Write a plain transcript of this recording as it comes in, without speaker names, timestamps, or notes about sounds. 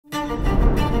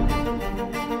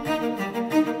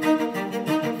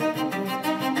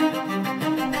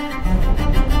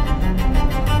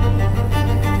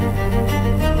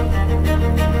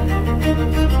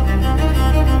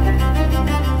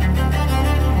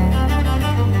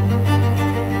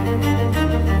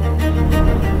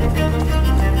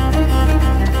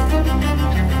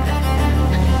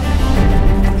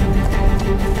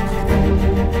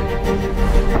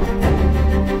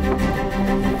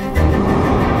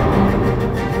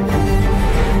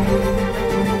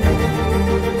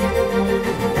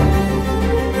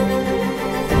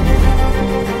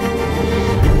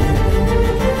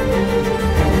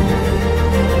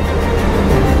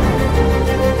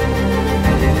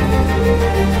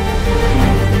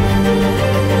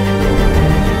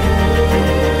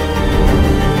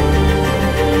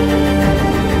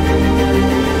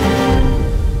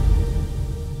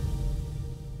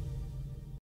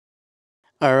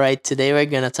Alright, today we're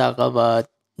gonna talk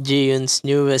about zhiyun's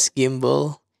newest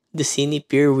gimbal, the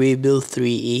cinepeer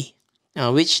 3E,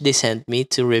 which they sent me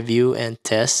to review and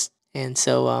test. And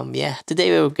so, yeah,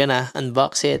 today we're gonna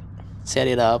unbox it, set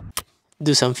it up,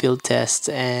 do some field tests,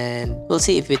 and we'll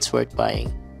see if it's worth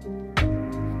buying.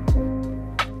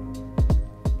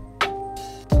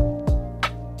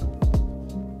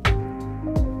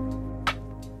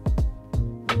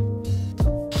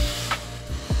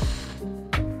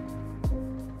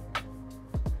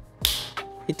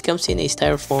 It comes in a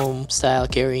styrofoam style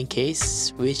carrying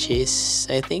case, which is,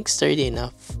 I think, sturdy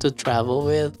enough to travel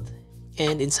with.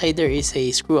 And inside there is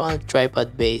a screw-on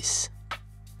tripod base.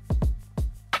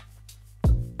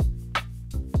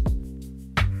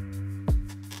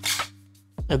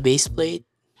 A base plate.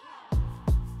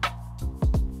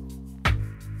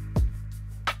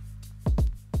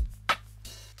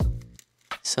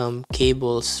 Some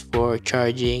cables for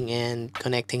charging and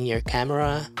connecting your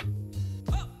camera.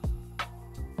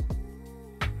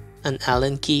 An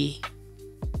Allen key,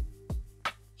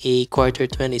 a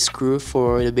 1/4 screw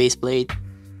for the base plate,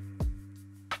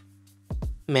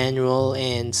 manual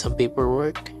and some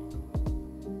paperwork,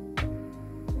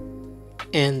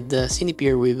 and the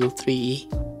cinepeer 3E.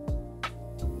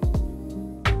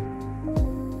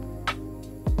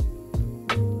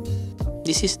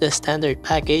 This is the standard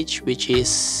package, which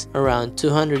is around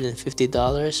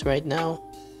 $250 right now.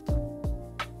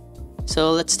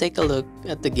 So let's take a look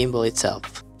at the gimbal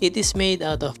itself. It is made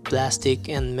out of plastic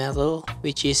and metal,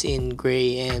 which is in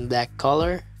gray and black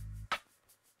color.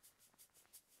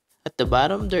 At the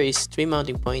bottom, there is 3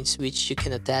 mounting points which you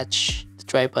can attach the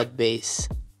tripod base.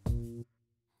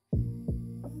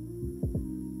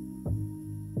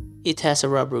 It has a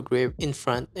rubber grip in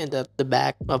front and at the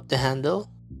back of the handle,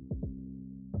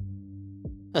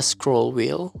 a scroll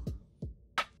wheel,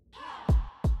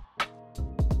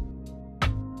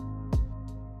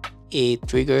 a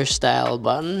trigger style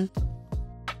button,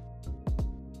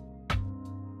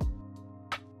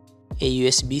 a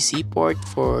USB-C port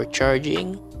for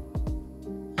charging,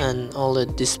 an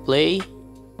OLED display,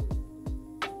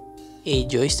 a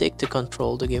joystick to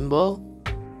control the gimbal,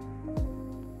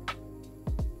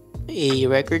 a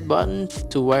record button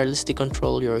to wirelessly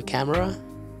control your camera,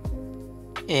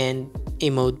 and a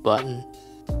mode button.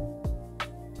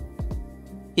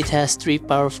 It has 3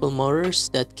 powerful motors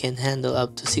that can handle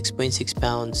up to 6.6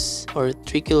 pounds or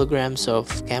 3 kilograms of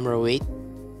camera weight.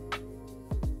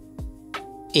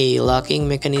 A locking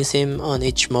mechanism on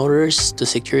each motors to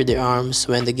secure the arms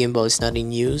when the gimbal is not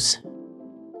in use.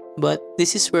 But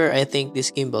this is where I think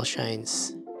this gimbal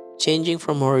shines. Changing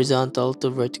from horizontal to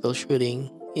vertical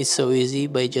shooting is so easy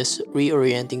by just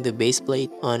reorienting the base plate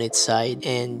on its side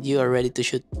and you are ready to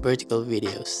shoot vertical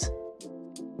videos.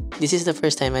 This is the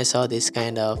first time I saw this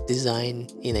kind of design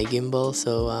in a gimbal,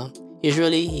 so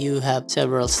usually you have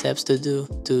several steps to do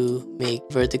to make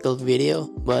vertical video,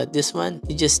 but this one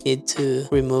you just need to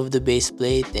remove the base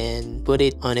plate and put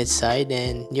it on its side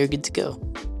and you're good to go.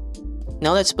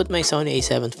 Now let's put my Sony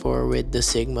a7 IV with the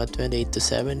Sigma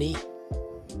 28-70,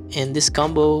 and this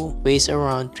combo weighs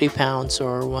around 3 pounds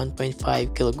or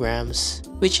 1.5 kilograms,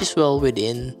 which is well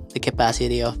within the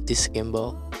capacity of this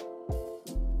gimbal.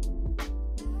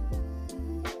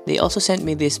 They also sent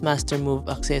me this Master Move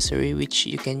accessory, which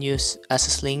you can use as a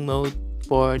sling mode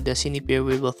for the cinepeer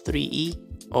 3E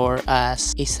or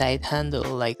as a side handle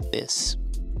like this.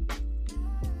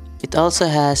 It also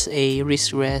has a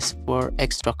wrist rest for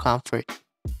extra comfort.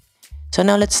 So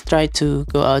now let's try to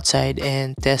go outside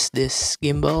and test this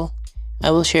gimbal. I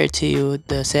will share to you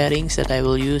the settings that I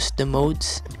will use, the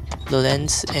modes, the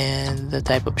lens, and the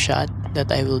type of shot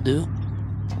that I will do.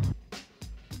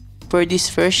 For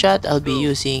this first shot, I'll be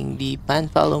using the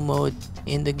pan follow mode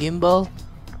in the gimbal,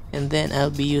 and then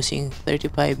I'll be using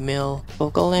 35mm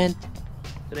focal length.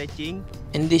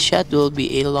 And this shot will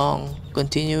be a long,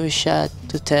 continuous shot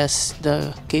to test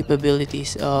the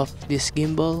capabilities of this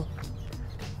gimbal.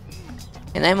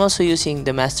 And I'm also using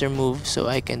the Master Move so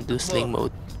I can do sling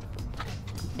mode.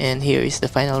 And here is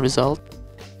the final result.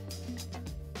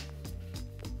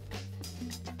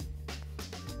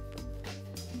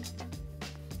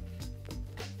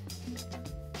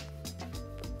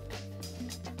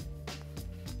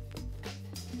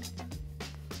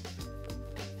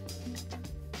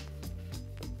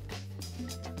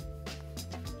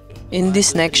 In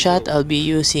this next shot, I'll be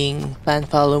using pan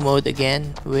follow mode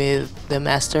again with the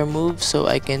Master Move so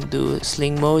I can do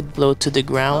sling mode, low to the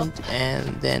ground, and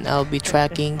then I'll be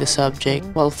tracking the subject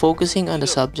while focusing on the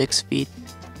subject's feet.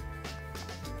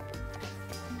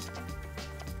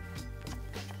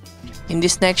 In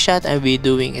this next shot, I'll be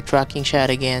doing a tracking shot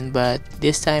again, but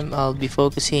this time I'll be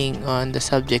focusing on the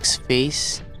subject's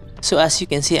face. So as you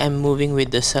can see, I'm moving with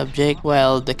the subject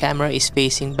while the camera is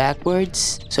facing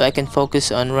backwards, so I can focus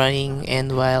on running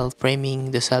and while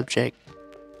framing the subject.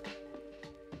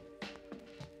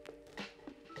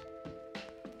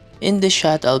 In this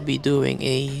shot, I'll be doing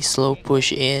a slow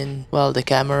push in while the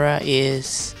camera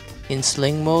is in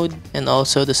sling mode and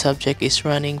also the subject is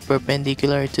running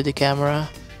perpendicular to the camera.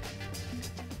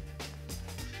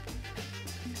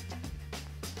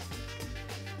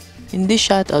 In this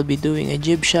shot, I'll be doing a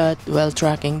jib shot while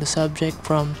tracking the subject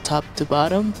from top to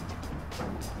bottom.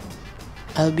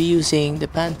 I'll be using the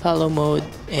pan follow mode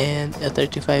and a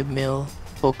 35mm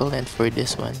focal length for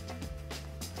this one.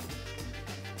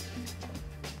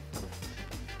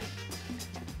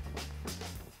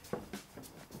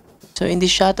 So in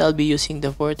this shot, I'll be using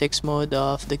the vortex mode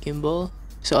of the gimbal.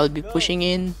 So I'll be pushing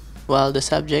in while the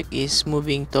subject is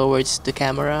moving towards the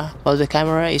camera, while the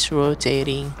camera is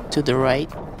rotating to the right.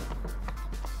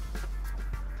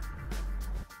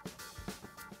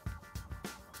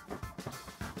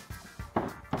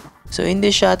 So in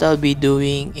this shot, I'll be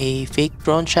doing a fake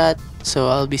drone shot. So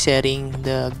I'll be setting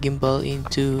the gimbal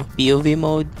into POV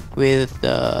mode with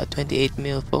the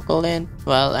 28mm focal length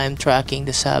while I'm tracking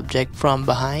the subject from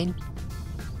behind.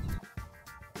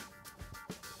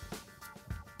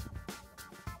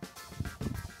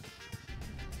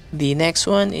 The next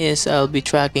one is I'll be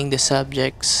tracking the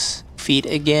subject's feet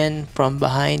again from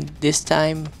behind, this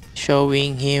time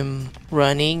showing him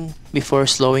running before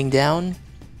slowing down.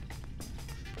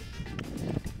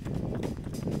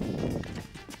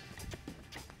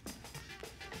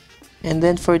 And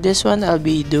then for this one, I'll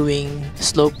be doing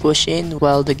slow push in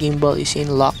while the gimbal is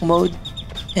in lock mode.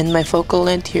 And my focal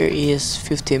length here is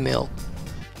 50mm.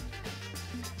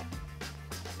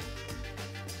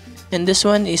 And this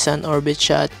one is an orbit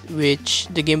shot, which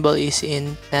the gimbal is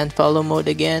in pan follow mode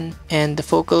again, and the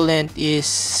focal length is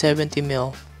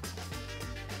 70mm.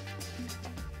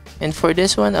 And for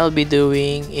this one, I'll be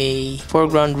doing a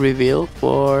foreground reveal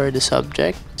for the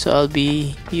subject. So I'll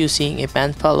be using a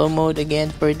pan follow mode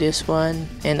again for this one,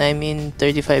 and I'm in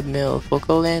 35mm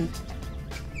focal length.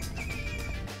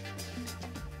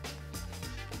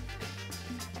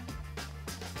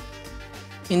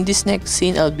 In this next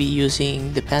scene, I'll be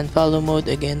using the pan follow mode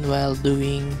again while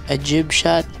doing a jib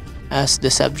shot as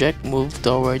the subject moves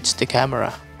towards the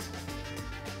camera.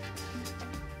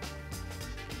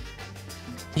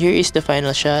 Here is the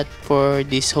final shot for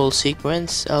this whole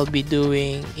sequence. I'll be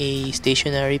doing a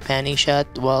stationary panning shot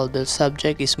while the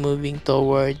subject is moving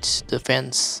towards the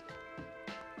fence.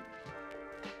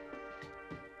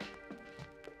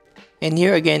 And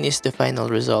here again is the final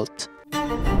result.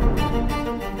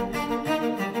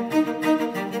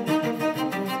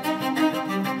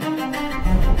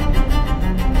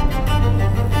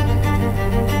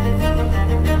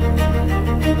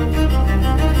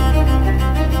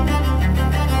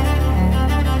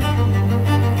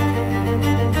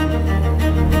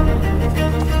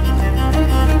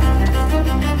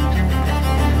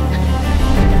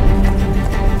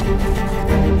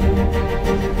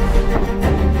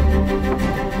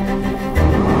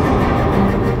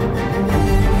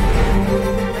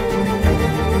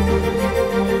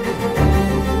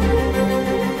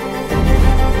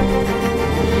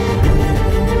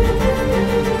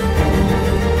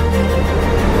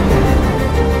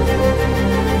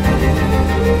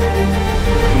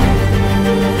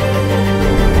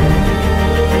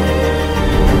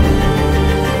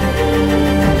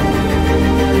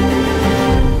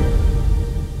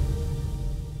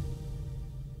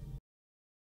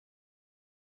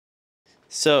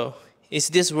 So, is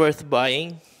this worth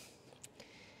buying?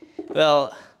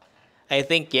 Well, I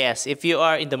think yes. If you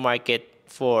are in the market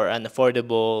for an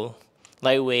affordable,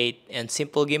 lightweight, and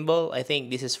simple gimbal, I think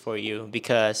this is for you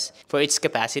because for its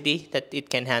capacity that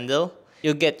it can handle,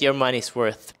 you'll get your money's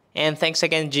worth. And thanks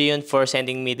again, Jiyun, for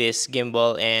sending me this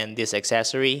gimbal and this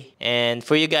accessory. And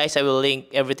for you guys, I will link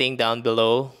everything down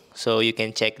below so you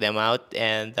can check them out.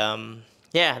 And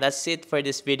yeah, that's it for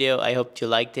this video. I hope you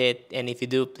liked it. And if you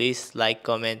do, please like,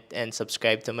 comment, and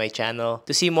subscribe to my channel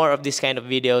to see more of this kind of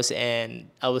videos. And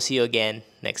I will see you again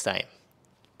next time.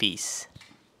 Peace.